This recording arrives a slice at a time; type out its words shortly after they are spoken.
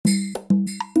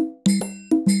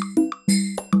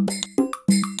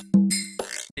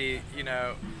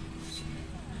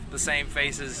the same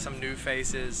faces, some new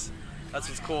faces. That's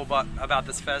what's cool about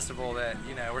this festival, that,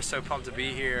 you know, we're so pumped to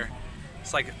be here.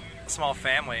 It's like a small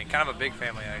family, kind of a big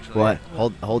family, actually. What?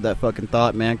 Hold that fucking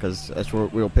thought, man, because that's where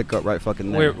we'll pick up right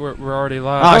fucking there. We're already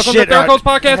live. Oh, Welcome shit. to Dark Coast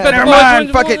Podcast. Never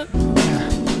mind. Fuck it.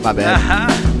 My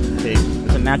bad. See,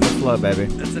 it's a natural flow,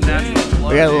 baby. It's a natural flow.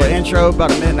 We got a little intro,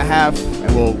 about a minute and a half,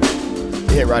 and we'll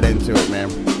hit right into it, man.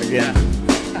 Again. Yeah.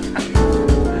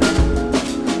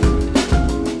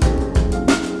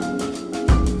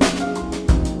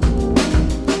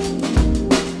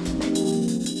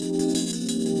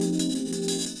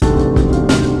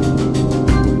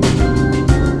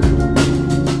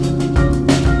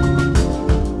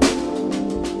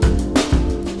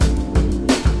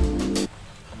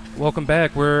 Welcome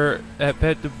back. We're at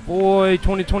Pet the Boy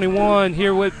 2021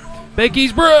 here with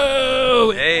Bakey's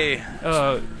Brew. Hey.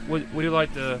 Would you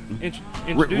like to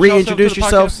introduce Reintroduce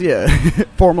yourselves to the yourselves, yeah,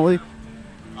 formally.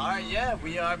 All right, yeah,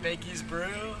 we are Bakey's Brew.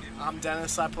 I'm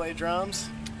Dennis. I play drums.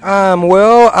 I'm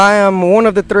Will. I am one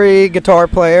of the 3 guitar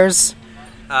players.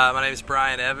 My name is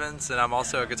Brian Evans, and I'm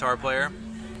also a guitar player.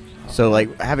 So,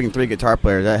 like, having 3 guitar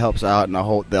players, that helps out in a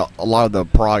lot of the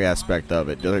prog aspect of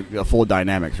it, the full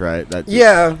dynamics, right?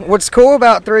 Yeah, what's cool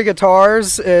about 3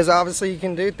 guitars is obviously you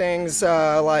can do things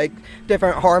like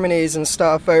different harmonies and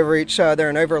stuff over each other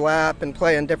and overlap and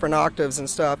play in different octaves and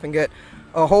stuff and get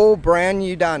a whole brand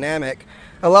new dynamic.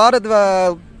 A lot of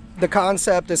the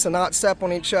concept is to not step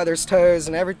on each other's toes,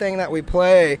 and everything that we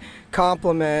play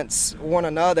complements one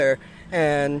another.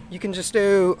 And you can just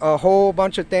do a whole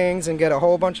bunch of things and get a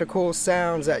whole bunch of cool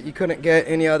sounds that you couldn't get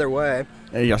any other way.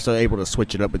 And you're also able to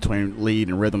switch it up between lead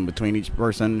and rhythm between each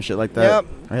person and shit like that?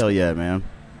 Yep. Hell yeah, man.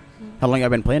 How long have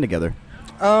you been playing together?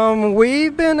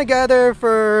 We've been together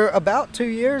for about 2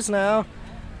 years now.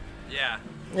 Yeah.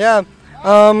 Yeah.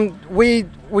 We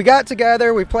got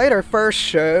together. We played our first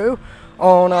show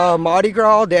on Mardi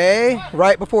Gras Day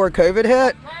right before COVID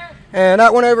hit. And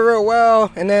that went over real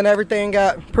well, and then everything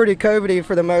got pretty COVID-y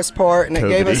for the most part, and it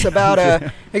gave us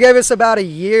about a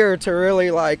year to really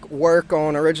like work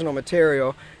on original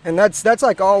material, and that's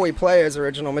like all we play is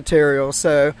original material.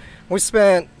 So we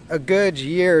spent a good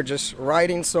year just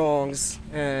writing songs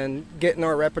and getting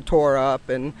our repertoire up,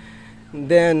 and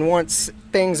then once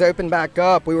things opened back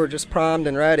up, we were just primed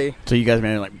and ready. So you guys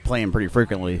been like playing pretty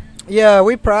frequently? Yeah,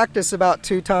 we practice about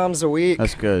 2 times a week.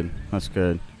 That's good. That's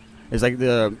good. It's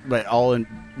like all in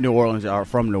New Orleans are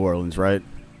from New Orleans, right?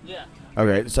 Yeah.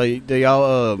 Okay, so do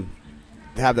y'all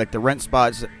have like the rent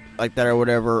spots like that or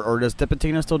whatever, or does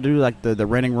Tipatina still do like the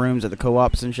renting rooms at the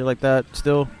co-ops and shit like that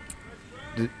still?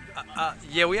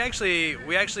 Yeah, we actually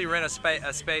rent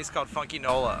a space called Funky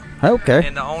Nola. Okay.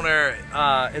 And the owner,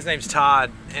 his name's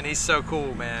Todd, and he's so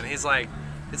cool, man. He's like,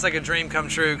 it's like a dream come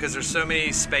true because there's so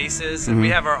many spaces, and we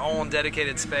have our own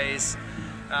dedicated space.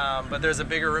 But there's a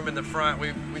bigger room in the front.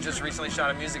 We just recently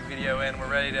shot a music video and we're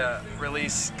ready to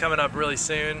release coming up really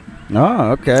soon.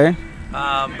 Oh, okay.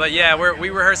 But yeah, we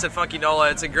rehearse at Funky Nola.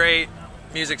 It's a great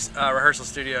music rehearsal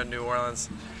studio in New Orleans.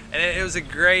 And it was a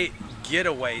great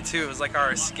getaway too. It was like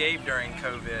our escape during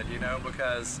COVID, you know,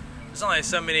 because there's only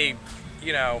so many,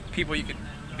 you know, people you could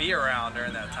be around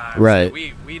during that time. Right.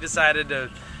 So we decided to,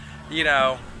 you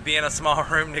know, be in a small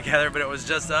room together, but it was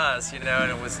just us, you know,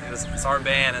 and it was our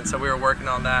band, and so we were working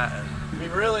on that. And We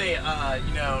really,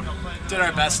 you know, did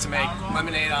our best to make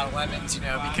lemonade out of lemons, you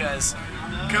know, because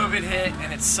COVID hit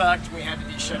and it sucked. We had to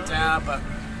be shut down, but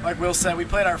like Will said, we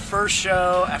played our first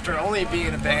show after only being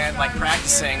in a band, like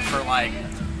practicing for like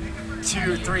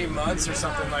 2 or 3 months or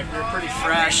something. Like we were pretty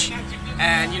fresh.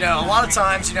 And, you know, a lot of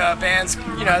times, you know, bands,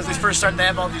 you know, as they first start, they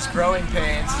have all these growing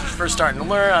pains. They're first starting to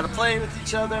learn how to play with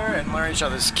each other and learn each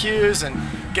other's cues and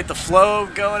get the flow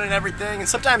going and everything. And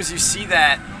sometimes you see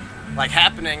that, like,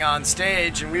 happening on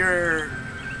stage. And we were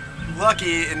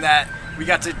lucky in that we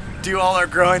got to do all our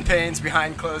growing pains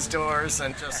behind closed doors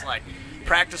and just, like,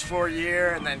 practice for a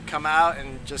year and then come out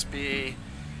and just be,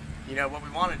 you know, what we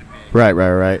wanted to be.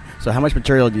 Right. So how much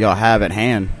material do y'all have at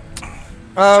hand?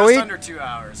 Just under 2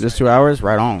 hours. Just 2 hours?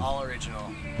 Right on. All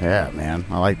original. Yeah, man.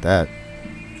 I like that.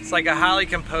 it's like a highly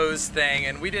composed thing,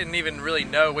 and we didn't even really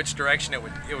know which direction it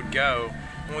would go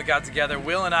when we got together.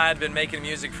 Will and I had been making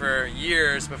music for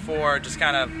years before, just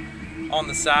kind of on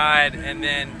the side, and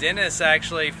then Dennis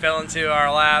actually fell into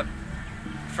our lap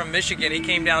from Michigan. He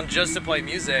came down just to play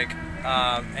music,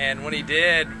 and when he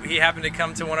did, he happened to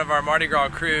come to one of our Mardi Gras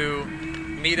crew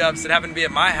meetups that happened to be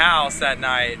at my house that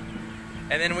night.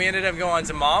 And then we ended up going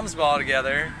to Mom's Ball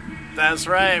together. That's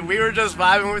right. We were just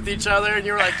vibing with each other, and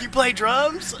you were like, "You play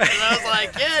drums?" And I was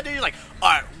like, "Yeah, dude." You're like, "All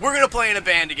right, we're gonna play in a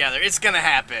band together. It's gonna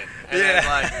happen." And then,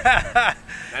 like,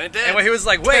 and it did. And he was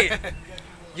like, "Wait,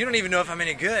 you don't even know if I'm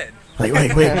any good. Like,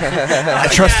 wait, I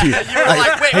trust you. You were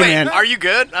like, wait, hey, wait, man, are you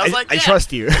good? I was like, I yeah.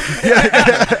 trust you.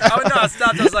 Oh no, I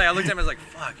stopped. I looked at him. I was like,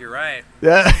 "Fuck, you're right."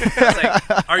 Yeah. I was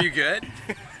like, "Are you good?"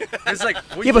 It's like,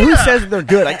 well, Yeah, but who says they're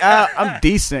good? Like, I'm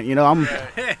decent, you know. I'm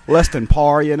less than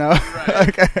par, you know.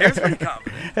 Right. He was pretty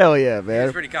confident. Hell yeah, He man.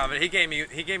 was pretty confident. He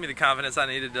gave me the confidence I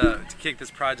needed to kick this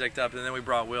project up, and then we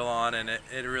brought Will on, and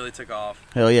it really took off.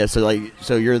 Hell yeah. So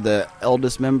you're the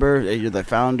eldest member. You're the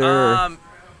founder.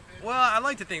 Well, I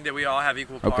like to think that we all have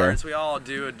equal parts. We all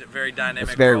do a very dynamic.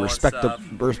 It's very role and stuff.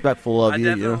 respectful of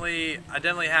you. I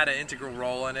definitely had an integral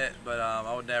role in it, but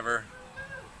I would never,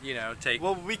 take.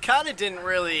 Well, we didn't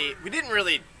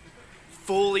really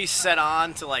fully set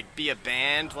on to like be a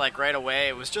band like right away.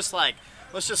 It was just like,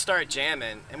 let's just start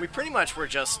jamming, and we pretty much were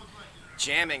just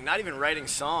jamming, not even writing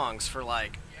songs for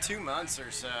like 2 months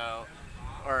or so,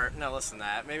 or no, less than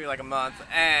that, maybe like a month,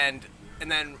 and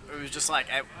then it was just like.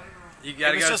 It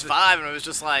was just vibe, and it was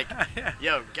just like,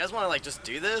 yo, you guys want to like just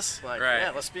do this? Like, right.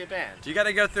 Yeah, let's be a band. You got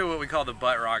to go through what we call the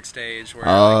butt rock stage, where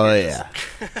yeah.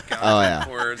 going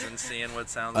chords and seeing what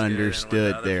sounds understood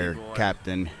good there, people.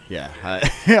 Captain. Yeah, I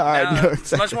Now, know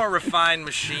it's a exactly. much more refined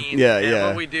machine. Yeah, and yeah.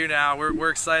 what we do now, we're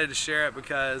excited to share it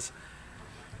because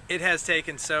it has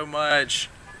taken so much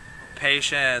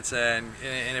patience and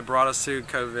it brought us through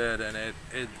COVID, and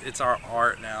it's our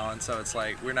art now, and so it's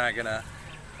like we're not gonna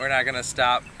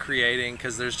stop creating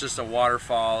because there's just a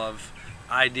waterfall of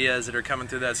ideas that are coming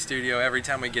through that studio every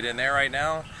time we get in there right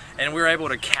now, and we're able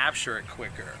to capture it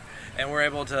quicker, and we're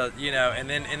able to and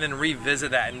then revisit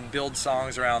that and build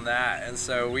songs around that, and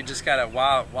so we just gotta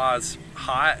while it's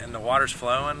hot and the water's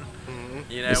flowing,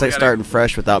 it's like starting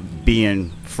fresh without being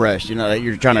fresh.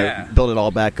 You're trying to build it all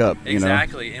back up.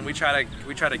 Exactly, and we try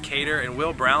to cater, and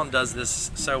Will Brown does this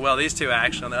so well. These two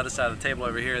actually on the other side of the table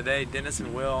over here, Dennis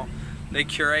and Will. They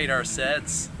curate our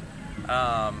sets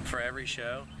for every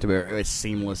show. It's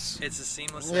seamless. It's a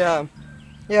seamless thing.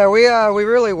 Yeah, we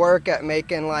really work at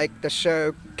making like the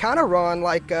show kind of run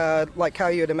like how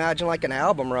you'd imagine like an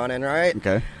album running, right?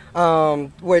 Okay.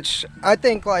 Which I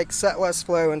think like set list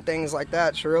flow and things like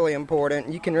that's really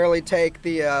important. You can really take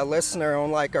the listener on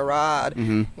like a ride,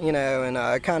 and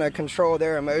kind of control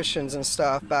their emotions and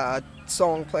stuff by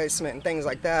song placement and things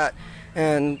like that.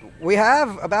 And we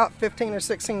have about 15 or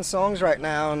 16 songs right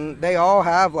now, and they all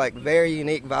have like very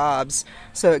unique vibes.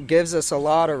 So it gives us a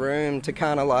lot of room to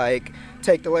kind of like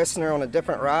take the listener on a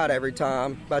different ride every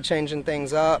time by changing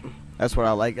things up. That's what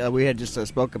I like. We had just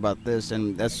spoke about this,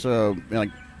 and that's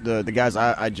like the guys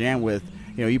I jam with.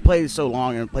 You play so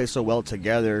long and play so well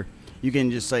together. You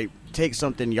can just like take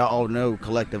something y'all all know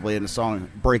collectively in the song,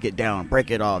 break it down, break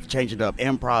it off, change it up,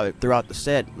 improv it throughout the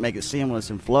set, make it seamless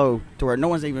and flow to where no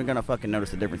one's even gonna fucking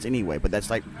notice the difference anyway. But that's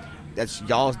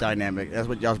y'all's dynamic. That's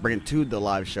what y'all's bringing to the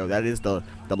live show. That is the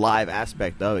live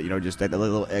aspect of it. Just that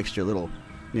little extra little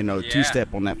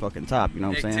two-step on that fucking top. You know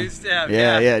what I'm saying? Two-step.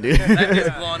 Yeah, dude. That dude's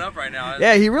blowing up right now.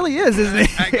 Yeah, he really is, isn't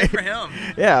he? Good for him.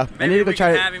 Yeah. Maybe we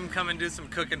can have him come and do some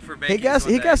cooking for Bakey's.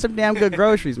 He got some damn good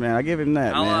groceries, man. I give him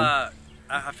that, man.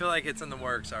 I feel like it's in the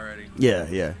works already. Yeah.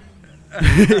 Yeah.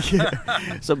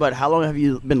 So, but how long have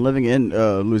you been living in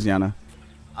Louisiana?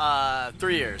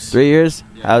 3 years. 3 years?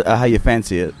 Yeah. How you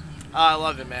fancy it? I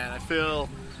love it, man.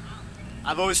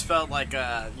 I've always felt like,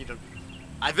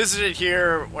 I visited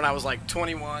here when I was like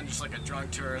 21, just like a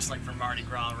drunk tourist, like for Mardi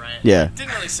Gras, right? Yeah.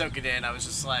 Didn't really soak it in. I was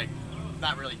just like,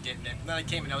 not really getting it. And then I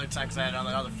came another time because I had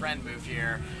another friend move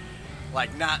here,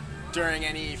 like not during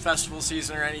any festival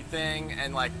season or anything,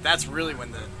 and like that's really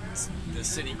when the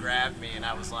city grabbed me, and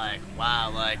I was like,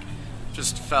 wow, like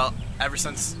just felt ever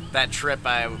since that trip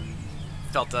I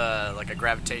felt like a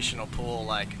gravitational pull,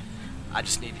 like I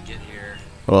just need to get here.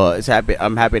 Well,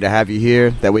 I'm happy to have you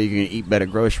here. That way you can eat better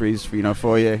groceries, for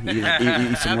you.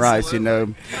 Eat some rice,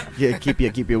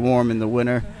 keep you warm in the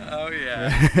winter. Oh yeah.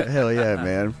 Hell yeah,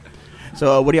 man.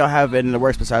 So what do y'all have in the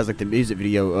works besides like the music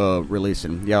video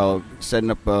releasing? Y'all setting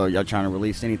up? Y'all trying to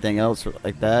release anything else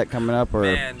like that coming up? Or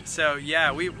man, so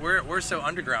yeah, we're so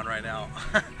underground right now.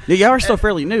 Yeah, y'all are still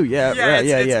fairly new. Yeah.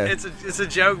 It's a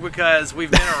joke because we've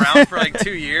been around for like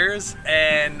 2 years,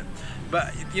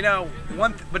 but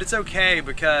it's okay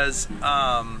because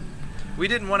we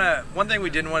didn't want to. One thing we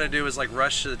didn't want to do is like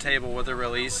rush to the table with a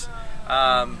release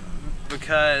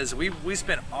because we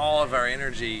spent all of our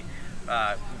energy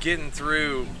getting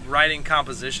through writing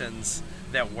compositions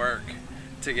that work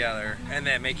together and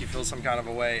that make you feel some kind of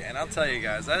a way. And I'll tell you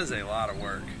guys, that is a lot of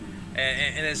work.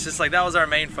 And it's just like that was our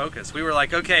main focus. We were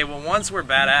like, okay, well, once we're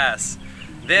badass,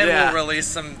 then we'll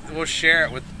release we'll share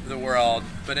it with the world.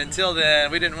 But until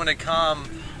then, we didn't want to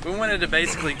we wanted to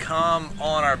basically come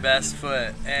on our best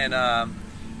foot and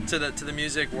to the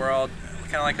music world,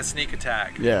 kind of like a sneak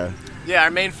attack. Yeah. Yeah,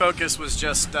 our main focus was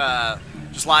just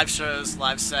live shows,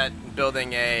 live set,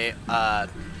 building a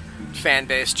fan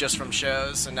base just from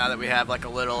shows. And now that we have like a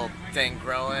little thing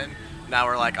growing, now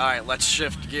we're like, all right, let's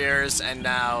shift gears, and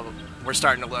now we're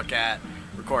starting to look at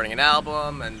recording an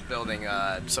album and building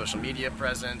a social media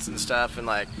presence and stuff, and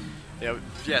like, you know,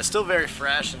 yeah, still very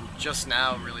fresh, and just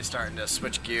now really starting to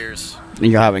switch gears. And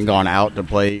you haven't gone out to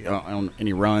play on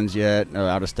any runs yet,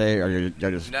 out of state, or you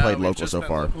just played we've local just so been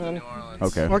far? local in New Orleans.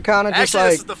 Okay. We're kind of just Actually,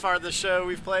 like this is the farthest show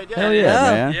we've played yet. Hell yeah,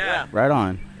 man. Yeah. Right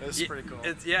on. This is pretty cool.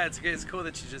 It's cool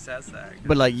that you just asked that.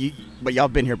 But like but y'all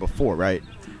been here before, right?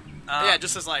 Yeah,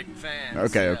 just as like fans.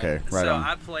 Okay, yeah. okay, right so on.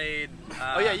 I played.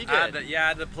 Oh, yeah, you did. I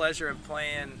had the pleasure of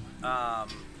playing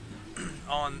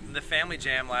on the Family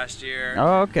Jam last year.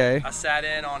 Oh, okay. I sat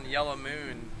in on Yellow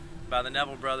Moon by the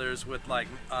Neville Brothers with like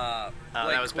Blake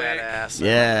that was Quick. badass.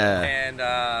 Yeah. And,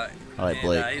 like and,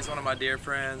 Blake. he's one of my dear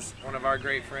friends, one of our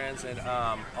great friends, and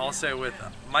also with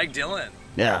Mike Dillon,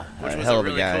 Yeah. which was hell a of a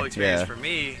really guy. cool experience Yeah. for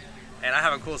me. And I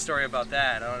have a cool story about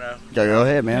that. I don't know. Go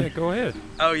ahead, man. Yeah, go ahead.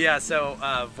 Oh yeah, so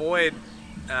Void,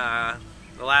 the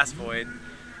last Void,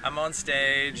 I'm on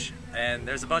stage and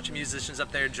there's a bunch of musicians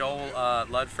up there. Joel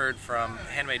Ludford from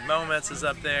Handmade Moments is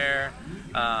up there.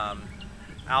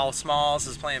 Al Smalls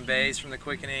is playing bass from The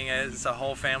Quickening. It's a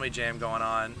whole family jam going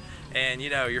on. And you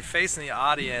know, you're facing the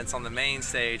audience on the main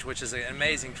stage, which is an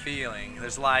amazing feeling.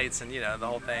 There's lights and you know, the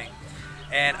whole thing.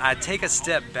 And I take a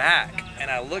step back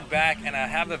and I look back and I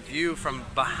have a view from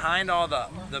behind all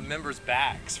the members'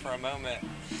 backs for a moment.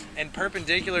 And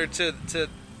perpendicular to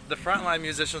the frontline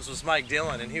musicians was Mike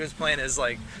Dillon, and he was playing his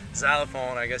like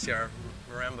xylophone, I guess you're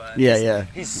marimba. And Yeah.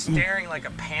 He's staring like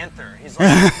a panther. He's like,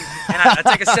 and I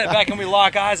take a step back and we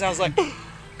lock eyes, and I was like,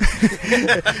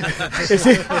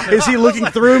 Is he looking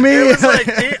through me? it was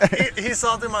like he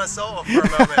saw through my soul for a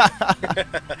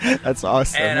moment. That's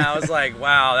awesome. And I was like,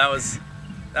 wow, that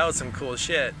was some cool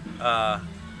shit.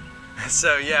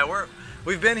 So yeah,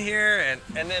 we've been here,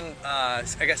 and then I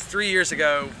guess 3 years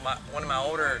ago, one of my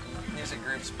older music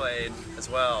groups played as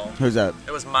well. Who's that?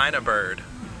 It was Mina Bird.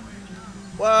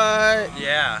 What?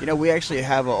 Yeah. You know, we actually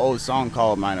have an old song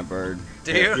called Mina Bird.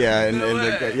 Do you? Yeah, No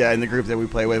way. in the group that we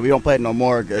play with. We don't play it no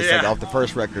more. It's like Yeah. off the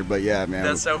first record, but yeah, man.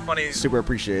 That's so funny. Super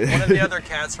appreciate it. One of the other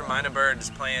cats from Mina Bird is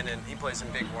playing, and he plays in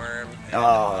Big Worm. And,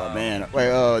 Oh man! Wait,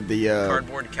 the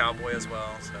Cardboard Cowboy as well.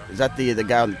 So. is that the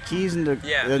guy on the keys and the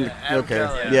Yeah, and the- yeah, Adam okay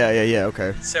Keller. yeah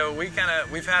okay. So we've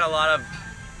had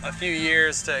a few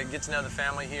years to get to know the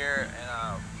family here,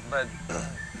 and, but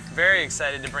very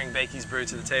excited to bring Bakey's Brew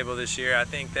to the table this year. I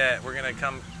think that we're gonna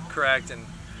come correct, and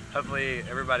hopefully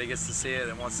everybody gets to see it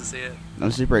and wants to see it.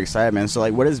 I'm super excited, man. So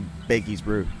like, what is Bakey's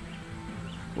Brew?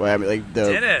 Well, I mean, like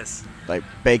Dennis. like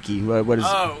Bakey. What is?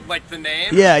 Oh, like the name?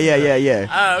 Yeah.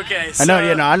 Oh, okay. I know,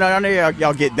 I know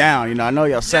y'all get down. You know, I know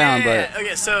y'all sound, yeah. but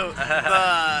Okay, so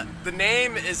the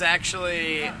name is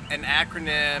actually an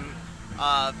acronym.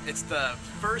 It's the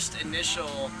first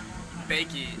initial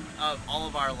Bakey of all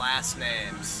of our last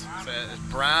names. So it's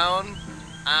Brown,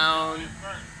 Aun,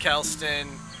 Kelston,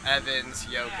 Evans,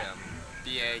 Yoakum.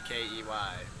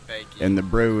 B-A-K-E-Y. Bakey. and the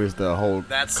brew is the whole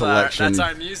That's collection.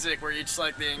 our music where each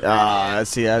like the ingredient.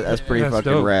 That's pretty That's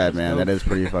fucking dope. rad, That's man. dope. That is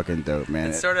pretty fucking dope, man.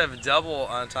 It's sort of double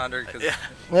entendre because Yeah.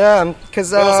 yeah,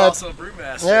 because Bill's also a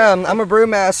brewmaster. yeah, I'm a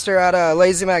brewmaster at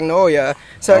Lazy Magnolia,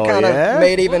 so Oh, it kind of yeah?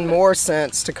 made even more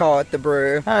sense to call it the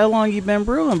brew. How long you been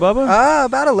brewing, Bubba?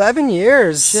 About 11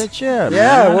 years. Shit, yeah,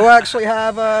 Yeah, man. we'll actually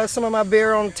have some of my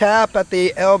beer on tap at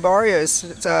the El Barrios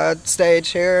stage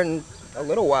here in a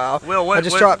little while. Will, what, I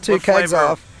just what- dropped 2 what kegs flavor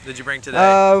off. did you bring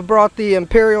today? Brought the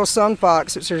Imperial Sun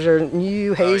Fox, which is our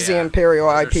new hazy yeah. Imperial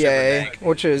Those are super IPA, dank.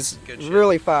 which is Good shit.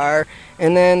 really fire.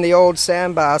 And then the old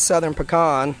Standby Southern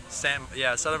Pecan.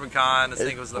 Southern Pecan. I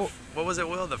think it was what was it,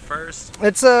 Will? The first?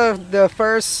 It's the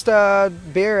first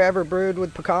beer ever brewed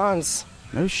with pecans.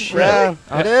 No shit. Yeah,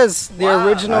 it is the Wow. I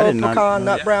original did not pecan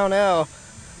know nut that. brown ale.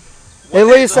 At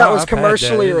least that Oh, was I've had that.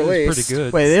 commercially It was released. pretty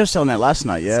good. Wait, they were selling that last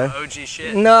night, yeah? Some OG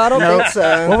shit. No, I don't think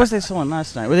so. What was they selling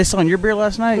last night? Were they selling your beer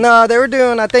last night? No, they were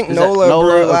doing, I think, Is that Nolo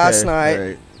Brew Okay, last night,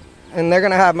 right. and they're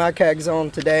gonna have my kegs on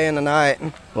today and tonight.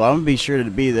 Well, I'm gonna be sure to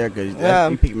be there because Yeah.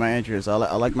 that piqued my interest. I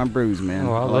like my brews, man.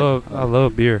 Oh, I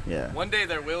love beer. Yeah. One day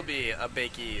there will be a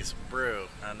Bakey's brew.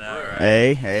 I know,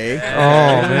 right? Hey.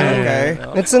 Oh man.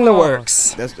 Okay. It's in the Oh.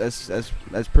 works.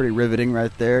 That's pretty riveting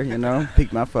right there. You know,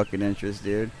 piqued my fucking interest,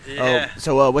 dude. Yeah. Oh,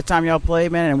 so what time y'all play,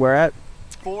 man, and where at?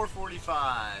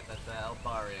 4:45 at the El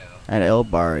Barrio. At El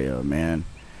Barrio, man.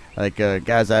 Like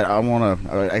guys, I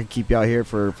can keep y'all here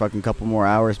for a fucking couple more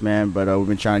hours, man. But we've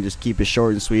been trying to just keep it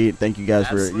short and sweet. Thank you guys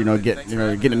Absolutely. for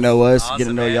getting to know us, Awesome,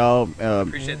 getting to know man. y'all.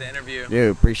 Appreciate the interview. Yeah,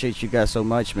 appreciate you guys so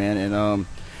much, man. And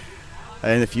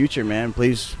in the future, man,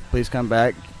 please come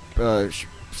back,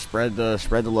 spread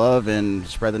the love and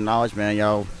spread the knowledge, man.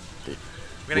 Y'all, We're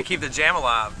gonna keep the jam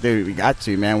alive. dude, we got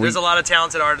to, man. There's a lot of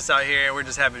talented artists out here, and we're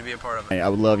just happy to be a part of it. Hey, I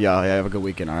would love y'all. Have a good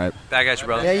weekend, all right? Back at you,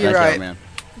 brother. Yeah, you're Thank y'all, right. man.